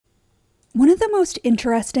One of the most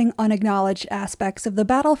interesting unacknowledged aspects of the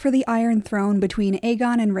battle for the Iron Throne between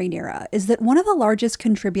Aegon and Rhaenyra is that one of the largest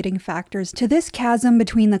contributing factors to this chasm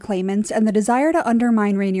between the claimants and the desire to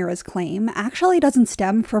undermine Rhaenyra's claim actually doesn't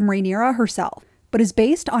stem from Rhaenyra herself, but is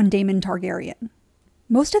based on Daemon Targaryen.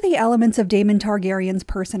 Most of the elements of Daemon Targaryen's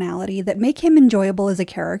personality that make him enjoyable as a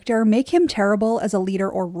character make him terrible as a leader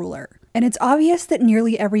or ruler. And it's obvious that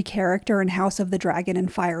nearly every character in House of the Dragon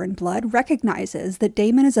and Fire and Blood recognizes that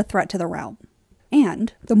Daemon is a threat to the realm.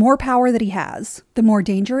 And the more power that he has, the more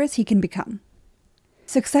dangerous he can become.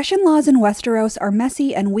 Succession laws in Westeros are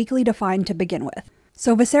messy and weakly defined to begin with,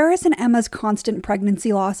 so Viserys and Aemma's constant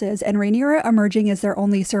pregnancy losses and Rhaenyra emerging as their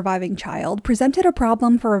only surviving child presented a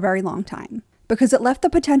problem for a very long time, because it left the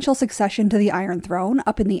potential succession to the Iron Throne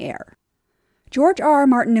up in the air. George R.R.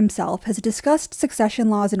 Martin himself has discussed succession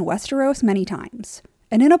laws in Westeros many times,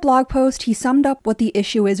 and in a blog post he summed up what the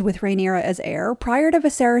issue is with Rhaenyra as heir prior to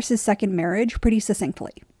Viserys' second marriage pretty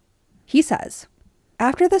succinctly. He says,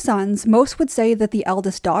 "After the sons, most would say that the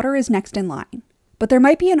eldest daughter is next in line, but there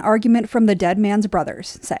might be an argument from the dead man's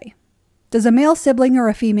brothers, say. Does a male sibling or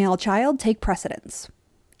a female child take precedence?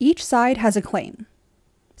 Each side has a claim.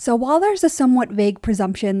 So while there's a somewhat vague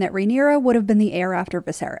presumption that Rhaenyra would have been the heir after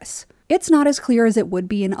Viserys, it's not as clear as it would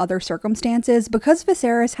be in other circumstances because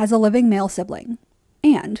Viserys has a living male sibling.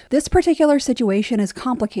 And this particular situation is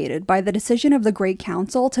complicated by the decision of the Great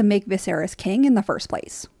Council to make Viserys king in the first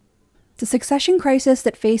place. The succession crisis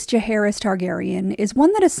that faced Jaehaerys Targaryen is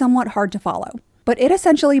one that is somewhat hard to follow, but it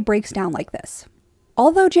essentially breaks down like this.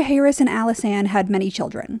 Although Jaehaerys and Alysanne had many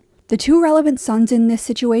children, the two relevant sons in this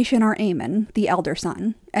situation are Aemon, the elder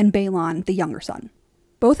son, and Balon, the younger son.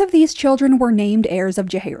 Both of these children were named heirs of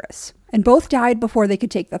Jaehaerys, and both died before they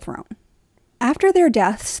could take the throne. After their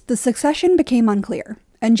deaths, the succession became unclear,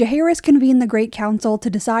 and Jaehaerys convened the Great Council to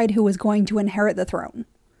decide who was going to inherit the throne.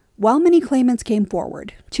 While many claimants came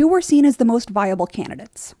forward, two were seen as the most viable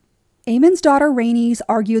candidates. Aemon's daughter Rhaenys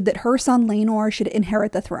argued that her son Laenor should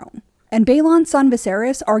inherit the throne, and Balon's son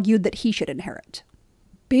Viserys argued that he should inherit.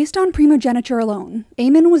 Based on primogeniture alone,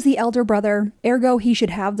 Aemon was the elder brother, ergo he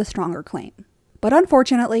should have the stronger claim. But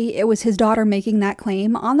unfortunately, it was his daughter making that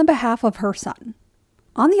claim on the behalf of her son.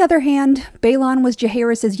 On the other hand, Balon was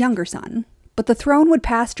Jaehaerys' younger son, but the throne would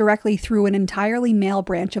pass directly through an entirely male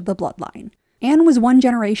branch of the bloodline, and was one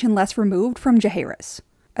generation less removed from Jaehaerys,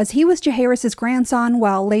 as he was Jaehaerys' grandson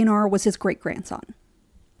while Laenor was his great-grandson.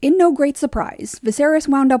 In no great surprise, Viserys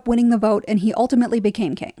wound up winning the vote and he ultimately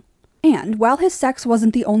became king. And while his sex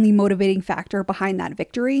wasn't the only motivating factor behind that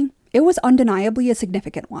victory, it was undeniably a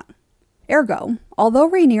significant one. Ergo, although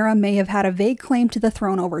Rhaenyra may have had a vague claim to the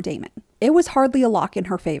throne over Daemon, it was hardly a lock in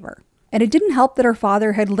her favor. And it didn't help that her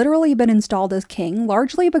father had literally been installed as king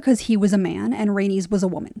largely because he was a man and Rhaenys was a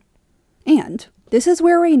woman. And this is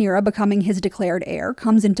where Rhaenyra becoming his declared heir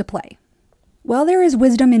comes into play. While there is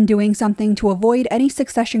wisdom in doing something to avoid any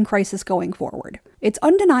succession crisis going forward, it's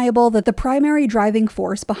undeniable that the primary driving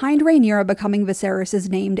force behind Rhaenyra becoming Viserys'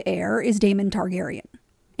 named heir is Daemon Targaryen.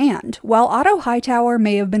 And while Otto Hightower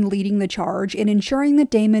may have been leading the charge in ensuring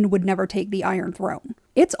that Daemon would never take the Iron Throne,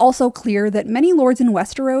 it's also clear that many lords in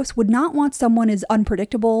Westeros would not want someone as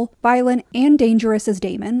unpredictable, violent, and dangerous as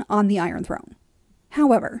Daemon on the Iron Throne.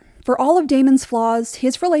 However, for all of Daemon's flaws,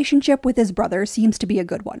 his relationship with his brother seems to be a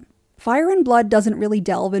good one. Fire and Blood doesn't really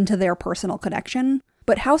delve into their personal connection,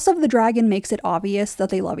 but House of the Dragon makes it obvious that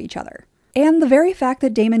they love each other. And the very fact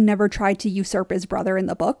that Daemon never tried to usurp his brother in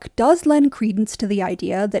the book does lend credence to the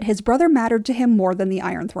idea that his brother mattered to him more than the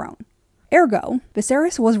Iron Throne. Ergo,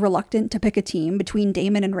 Viserys was reluctant to pick a team between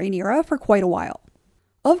Daemon and Rhaenyra for quite a while.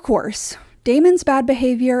 Of course, Daemon's bad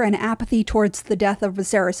behavior and apathy towards the death of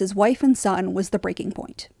Viserys' wife and son was the breaking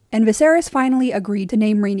point, and Viserys finally agreed to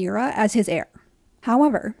name Rhaenyra as his heir.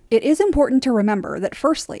 However, it is important to remember that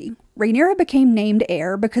firstly, Rhaenyra became named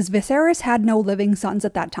heir because Viserys had no living sons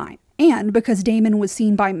at that time, and because Daemon was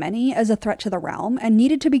seen by many as a threat to the realm and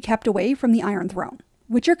needed to be kept away from the Iron Throne,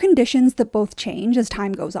 which are conditions that both change as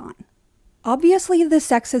time goes on. Obviously, the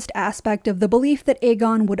sexist aspect of the belief that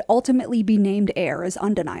Aegon would ultimately be named heir is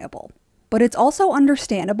undeniable, but it's also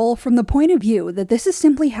understandable from the point of view that this is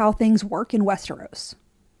simply how things work in Westeros.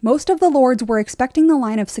 Most of the lords were expecting the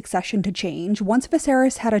line of succession to change once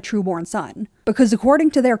Viserys had a trueborn son, because according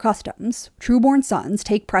to their customs, trueborn sons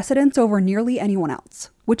take precedence over nearly anyone else,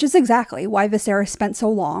 which is exactly why Viserys spent so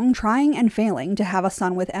long trying and failing to have a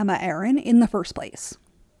son with Aemma Arryn in the first place.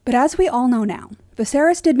 But as we all know now,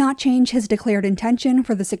 Viserys did not change his declared intention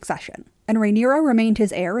for the succession, and Rhaenyra remained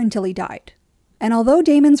his heir until he died. And although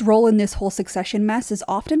Daemon's role in this whole succession mess is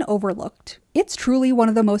often overlooked, it's truly one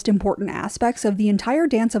of the most important aspects of the entire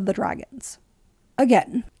Dance of the Dragons.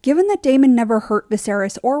 Again, given that Daemon never hurt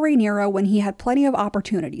Viserys or Rhaenyra when he had plenty of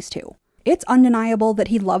opportunities to, it's undeniable that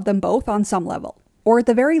he loved them both on some level, or at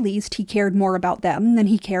the very least he cared more about them than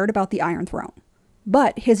he cared about the Iron Throne.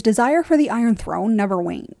 But his desire for the Iron Throne never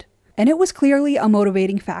waned, and it was clearly a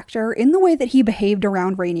motivating factor in the way that he behaved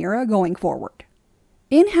around Rhaenyra going forward.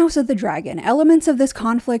 In House of the Dragon, elements of this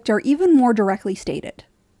conflict are even more directly stated.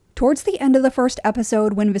 Towards the end of the first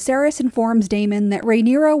episode, when Viserys informs Daemon that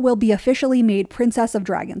Rhaenyra will be officially made Princess of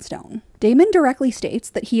Dragonstone, Daemon directly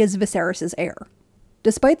states that he is Viserys' heir.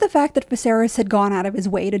 Despite the fact that Viserys had gone out of his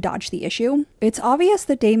way to dodge the issue, it's obvious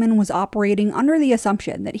that Daemon was operating under the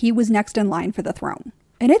assumption that he was next in line for the throne.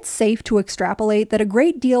 And it's safe to extrapolate that a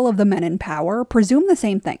great deal of the men in power presume the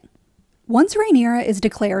same thing. Once Rhaenyra is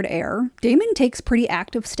declared heir, Daemon takes pretty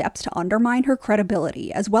active steps to undermine her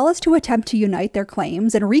credibility, as well as to attempt to unite their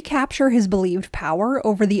claims and recapture his believed power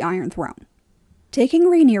over the Iron Throne. Taking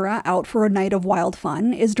Rhaenyra out for a night of wild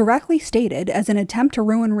fun is directly stated as an attempt to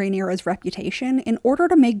ruin Rhaenyra's reputation in order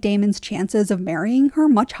to make Daemon's chances of marrying her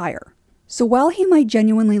much higher. So while he might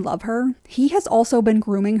genuinely love her, he has also been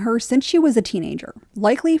grooming her since she was a teenager,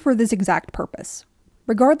 likely for this exact purpose.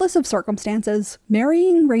 Regardless of circumstances,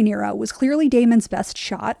 marrying Rhaenyra was clearly Daemon's best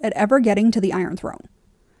shot at ever getting to the Iron Throne.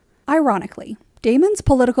 Ironically, Daemon's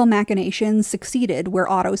political machinations succeeded where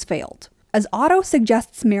Otto's failed, as Otto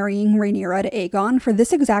suggests marrying Rhaenyra to Aegon for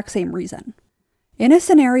this exact same reason. In a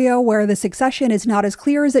scenario where the succession is not as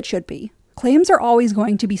clear as it should be, claims are always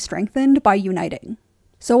going to be strengthened by uniting.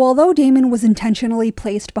 So although Daemon was intentionally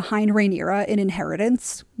placed behind Rhaenyra in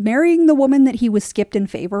inheritance, marrying the woman that he was skipped in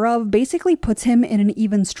favor of basically puts him in an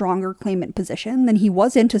even stronger claimant position than he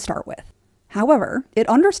was in to start with. However, it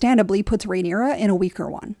understandably puts Rhaenyra in a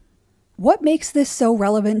weaker one. What makes this so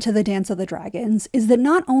relevant to the Dance of the Dragons is that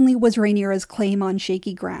not only was Rhaenyra's claim on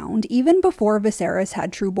shaky ground even before Viserys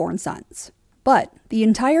had true-born sons, but the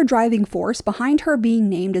entire driving force behind her being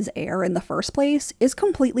named as heir in the first place is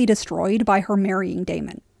completely destroyed by her marrying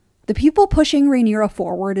Daemon. The people pushing Rhaenyra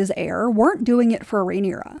forward as heir weren't doing it for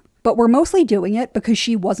Rhaenyra, but were mostly doing it because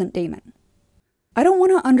she wasn't Daemon. I don't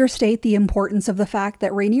want to understate the importance of the fact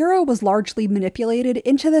that Rhaenyra was largely manipulated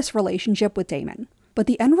into this relationship with Daemon, but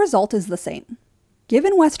the end result is the same.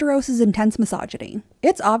 Given Westeros' intense misogyny,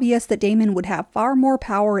 it's obvious that Daemon would have far more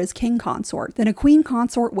power as king consort than a queen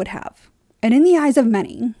consort would have. And in the eyes of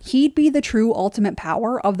many, he'd be the true ultimate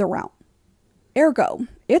power of the realm. Ergo,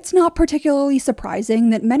 it's not particularly surprising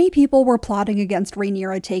that many people were plotting against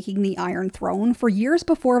Rhaenyra taking the Iron Throne for years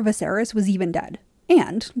before Viserys was even dead.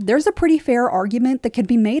 And there's a pretty fair argument that can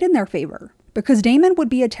be made in their favor, because Daemon would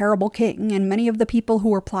be a terrible king, and many of the people who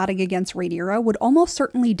were plotting against Rhaenyra would almost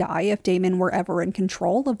certainly die if Daemon were ever in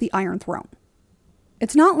control of the Iron Throne.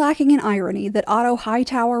 It's not lacking in irony that Otto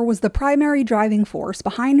Hightower was the primary driving force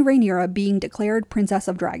behind Rhaenyra being declared Princess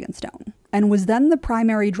of Dragonstone, and was then the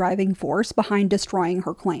primary driving force behind destroying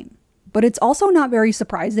her claim. But it's also not very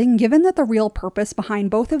surprising given that the real purpose behind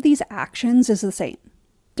both of these actions is the same.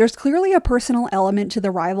 There's clearly a personal element to the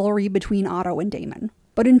rivalry between Otto and Daemon,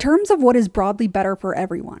 but in terms of what is broadly better for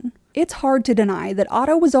everyone, it's hard to deny that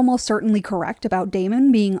Otto was almost certainly correct about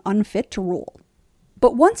Daemon being unfit to rule.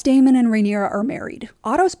 But once Daemon and Rhaenyra are married,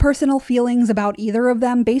 Otto's personal feelings about either of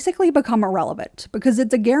them basically become irrelevant, because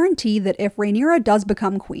it's a guarantee that if Rhaenyra does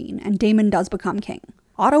become queen and Daemon does become king,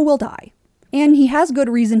 Otto will die. And he has good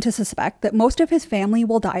reason to suspect that most of his family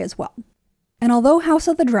will die as well. And although House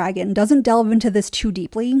of the Dragon doesn't delve into this too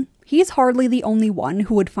deeply, he's hardly the only one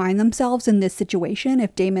who would find themselves in this situation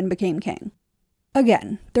if Daemon became king.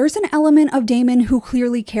 Again, there's an element of Daemon who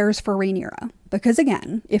clearly cares for Rhaenyra, because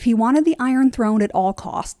again, if he wanted the Iron Throne at all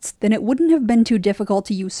costs, then it wouldn't have been too difficult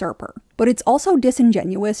to usurp her, but it's also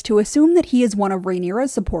disingenuous to assume that he is one of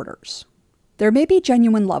Rhaenyra's supporters. There may be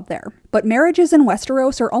genuine love there, but marriages in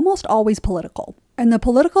Westeros are almost always political, and the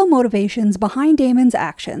political motivations behind Daemon's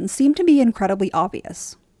actions seem to be incredibly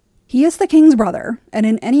obvious. He is the king's brother, and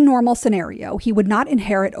in any normal scenario, he would not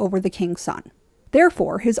inherit over the king's son.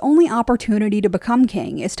 Therefore, his only opportunity to become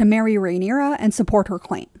king is to marry Rhaenyra and support her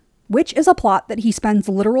claim, which is a plot that he spends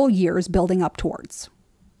literal years building up towards.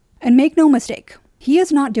 And make no mistake, he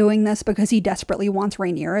is not doing this because he desperately wants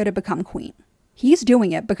Rhaenyra to become queen. He's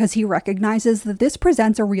doing it because he recognizes that this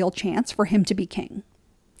presents a real chance for him to be king.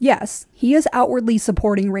 Yes, he is outwardly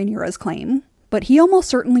supporting Rhaenyra's claim, but he almost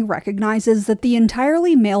certainly recognizes that the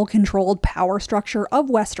entirely male-controlled power structure of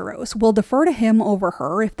Westeros will defer to him over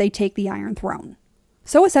her if they take the Iron Throne.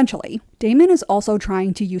 So essentially, Daemon is also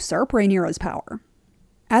trying to usurp Rhaenyra's power.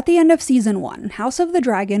 At the end of Season 1, House of the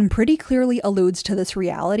Dragon pretty clearly alludes to this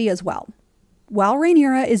reality as well. While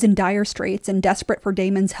Rhaenyra is in dire straits and desperate for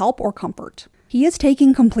Daemon's help or comfort, He is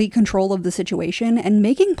taking complete control of the situation and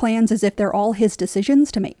making plans as if they're all his decisions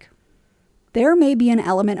to make. There may be an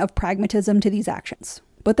element of pragmatism to these actions,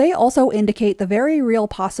 but they also indicate the very real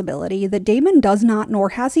possibility that Daemon does not,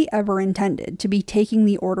 nor has he ever intended, to be taking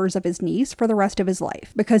the orders of his niece for the rest of his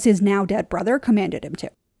life because his now dead brother commanded him to.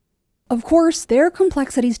 Of course, there are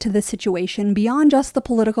complexities to this situation beyond just the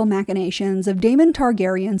political machinations of Daemon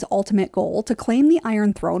Targaryen's ultimate goal to claim the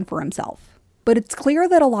Iron Throne for himself. But it's clear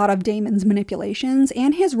that a lot of Daemon's manipulations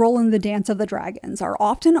and his role in the Dance of the Dragons are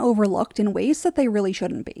often overlooked in ways that they really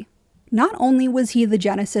shouldn't be. Not only was he the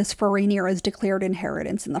genesis for Rhaenyra's declared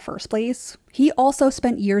inheritance in the first place, he also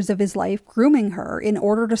spent years of his life grooming her in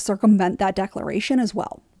order to circumvent that declaration as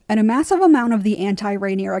well. And a massive amount of the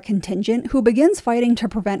anti-Rhaenyra contingent who begins fighting to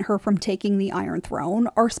prevent her from taking the Iron Throne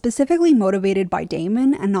are specifically motivated by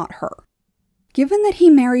Daemon and not her. Given that he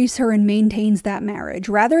marries her and maintains that marriage,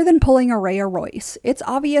 rather than pulling a Rhea Royce, it's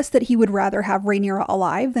obvious that he would rather have Rhaenyra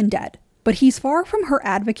alive than dead. But he's far from her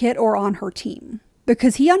advocate or on her team,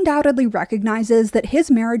 because he undoubtedly recognizes that his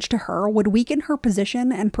marriage to her would weaken her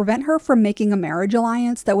position and prevent her from making a marriage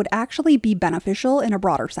alliance that would actually be beneficial in a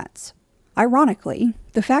broader sense. Ironically,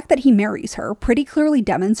 the fact that he marries her pretty clearly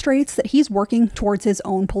demonstrates that he's working towards his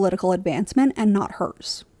own political advancement and not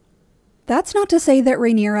hers. That's not to say that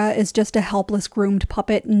Rhaenyra is just a helpless groomed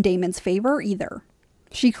puppet in Daemon's favor either.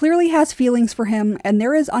 She clearly has feelings for him, and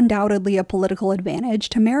there is undoubtedly a political advantage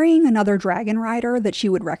to marrying another dragon rider that she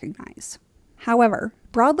would recognize. However,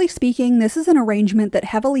 broadly speaking, this is an arrangement that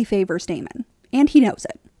heavily favors Daemon, and he knows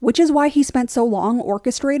it, which is why he spent so long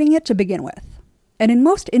orchestrating it to begin with. And in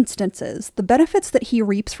most instances, the benefits that he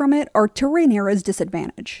reaps from it are to Rhaenyra's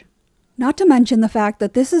disadvantage. Not to mention the fact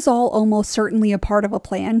that this is all almost certainly a part of a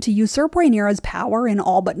plan to usurp Rhaenyra's power in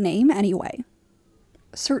all but name anyway.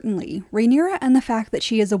 Certainly, Rhaenyra and the fact that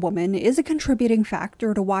she is a woman is a contributing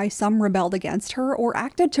factor to why some rebelled against her or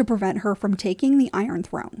acted to prevent her from taking the Iron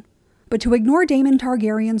Throne. But to ignore Daemon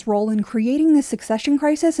Targaryen's role in creating this succession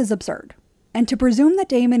crisis is absurd. And to presume that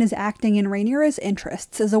Daemon is acting in Rhaenyra's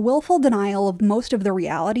interests is a willful denial of most of the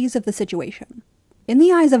realities of the situation. In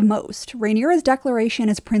the eyes of most, Rhaenyra's declaration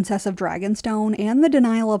as Princess of Dragonstone and the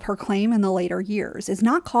denial of her claim in the later years is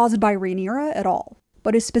not caused by Rhaenyra at all,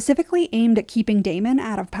 but is specifically aimed at keeping Daemon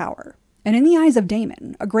out of power. And in the eyes of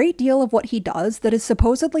Daemon, a great deal of what he does that is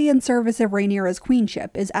supposedly in service of Rhaenyra's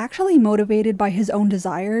queenship is actually motivated by his own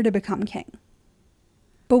desire to become king.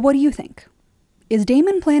 But what do you think? Is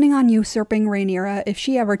Daemon planning on usurping Rhaenyra if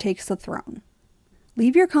she ever takes the throne?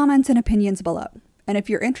 Leave your comments and opinions below, and if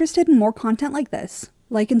you're interested in more content like this,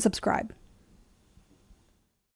 like and subscribe.